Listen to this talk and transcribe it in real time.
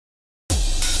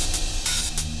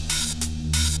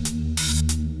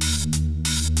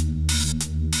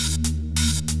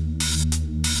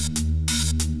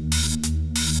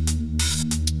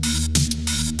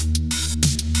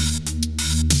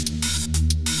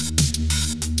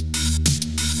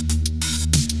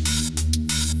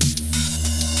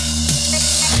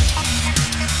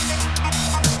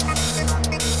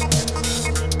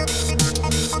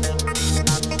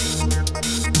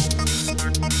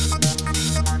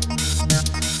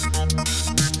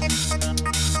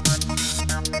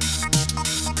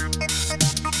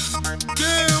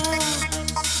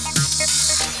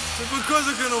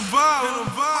qualcosa che non va, che non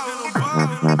va, che non va,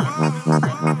 che non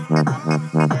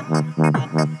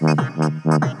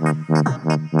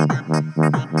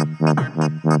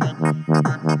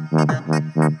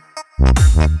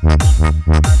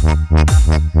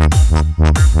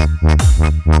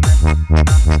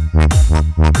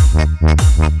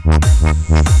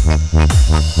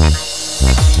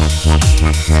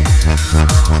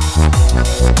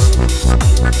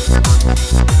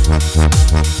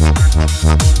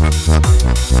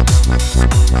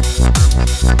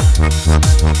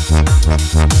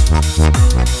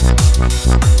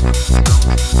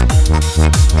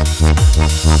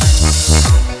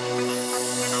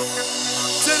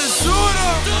c'è nessuno.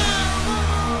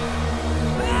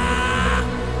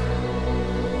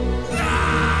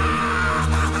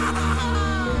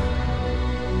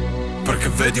 Perché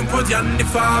vedi un po' di anni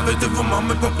fa vedevo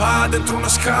mamma e papà dentro una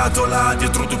scatola,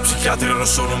 dietro due psichiatri ero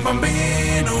solo un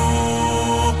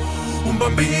bambino, un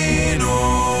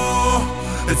bambino.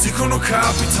 E dicono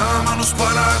capita ma non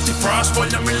spararti fra,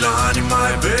 spogliami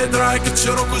l'anima e vedrai che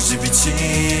c'ero così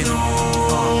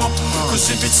vicino,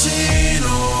 così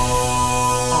vicino.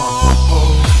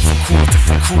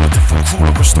 Fa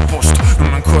culo questo posto.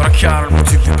 Non è ancora chiaro il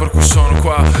motivo per cui sono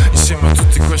qua insieme a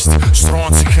tutti questi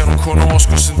stronzi che non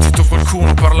conosco. Ho sentito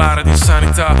qualcuno parlare di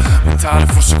insanità mentale,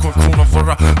 forse qualcuno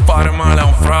vorrà fare male a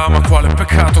un fra. Ma quale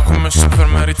peccato ho commesso per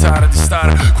meritare di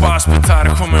stare qua a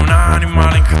aspettare come un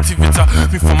animale in cattività?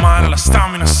 Mi fa male, la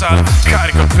stamina sale,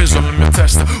 carica il peso alla mia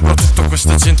testa. Ora tutta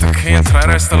questa gente che entra e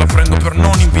resta la prendo per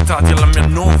non invitati alla mia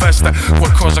non veste.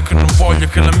 Qualcosa che non voglio,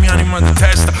 che la mia anima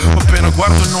detesta. Appena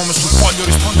guardo il nome sul foglio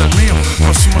risponde al mio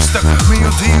prossimo step. Mio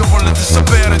Dio, volete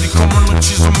sapere di come hanno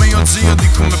ucciso mio zio, di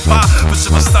come pa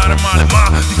faceva stare male, ma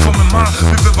di come ma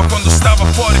viveva quando stava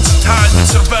fuori città. Il mio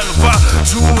cervello va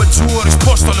giù e giù, ho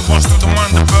risposto alle vostre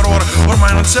domande per ore,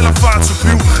 ormai non ce la faccio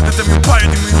più. Datemi un paio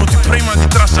di minuti prima di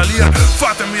trasalire,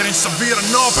 fatemi rinsavire,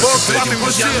 no, perché fatemi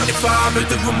così. Anni fa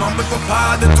vedevo mamma e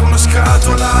papà dentro una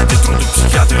scatola, dietro due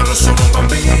psichiatri ero solo un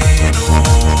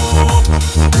bambino,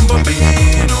 un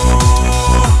bambino.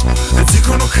 E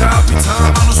dicono capita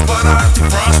ma non spararti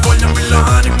fra, spogliami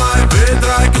l'anima e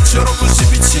vedrai che c'ero così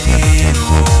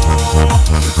vicino,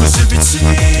 così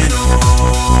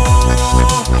vicino.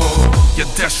 Yeah,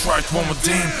 that's right, uomo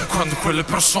dim. Quando quelle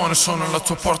persone sono alla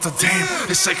tua porta dim,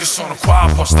 e sai che sono qua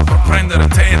apposta per prendere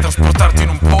te e trasportarti in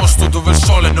un posto dove il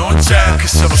sole non c'è. Che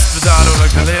sia l'ospedale o la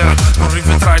galera, non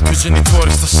rivedrai i tuoi genitori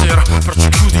stasera. Perciò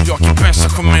chiudi gli occhi e pensa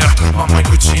com'era mamma in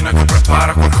cucina che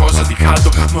prepara qualcosa di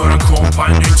caldo. Muore un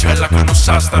compagno in cella che non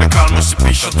sa stare calmo e si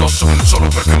piscia addosso solo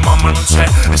perché mamma non c'è.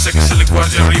 E sai che se le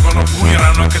guardie arrivano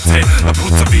puniranno anche te. La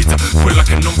brutta vita, quella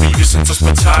che non vivi senza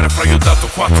spacciare. Fra io ho dato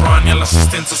 4 anni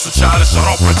all'assistenza sociale,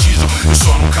 sarò preciso, io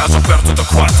sono un caso aperto da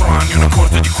 4 anni. Una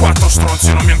corte di 4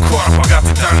 stronzi non mi ha ancora pagato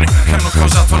i danni che hanno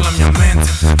causato alla mia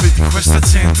mente. Vedi questa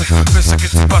gente, pensa che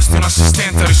ti basti un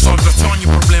assistente a risolverti ogni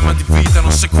problema di vita.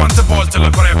 Non sai quante volte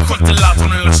l'avrei accoltellato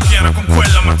nella schiena con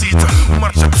quella matita. Un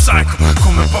marcia psycho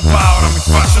come papà, ora mi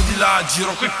faccio di là,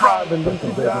 giro coi fra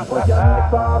dell'università. Anni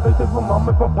fa vedevo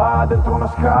mamma e papà dentro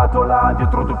una scatola,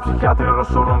 dietro due psichiatri ero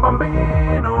solo un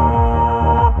bambino,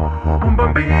 un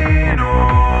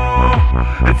bambino.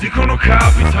 E dicono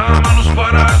capita ma non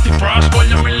spararti fra,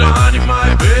 spogliami l'anima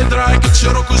e vedrai che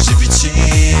c'ero così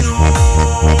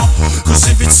vicino,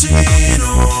 così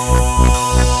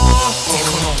vicino.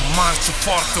 Un marcio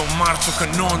forte, un marcio che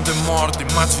non demorde.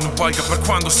 Immagino valga per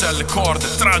quando sei alle corde.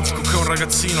 È tragico che un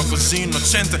ragazzino così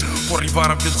innocente può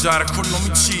arrivare a viaggiare con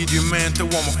l'omicidio in mente.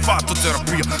 Uomo fatto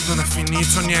terapia, non è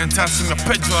finito niente, anzi mi ha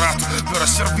peggiorato per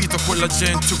essere servito a quella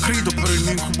gente. Io grido per il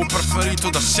mio incubo preferito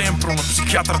da sempre. Uno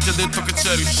psichiatra ti ha detto che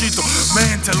c'è riuscito,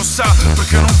 mente lo sa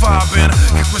perché non va bene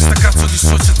che questa cazzo di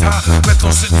società metta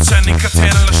un sedicenne in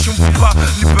catena e lascia un papà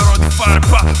libero di fare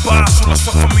papà sulla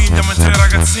sua famiglia, mentre i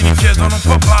ragazzini chiedono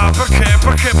papà. Perché?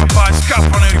 Perché papà e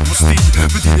scappano i ripostigli.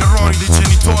 Vedi gli errori dei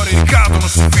genitori ricadono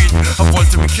sui figli. A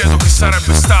volte mi chiedo che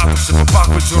sarebbe stato se papà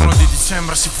quel giorno di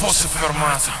dicembre si fosse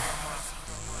fermato.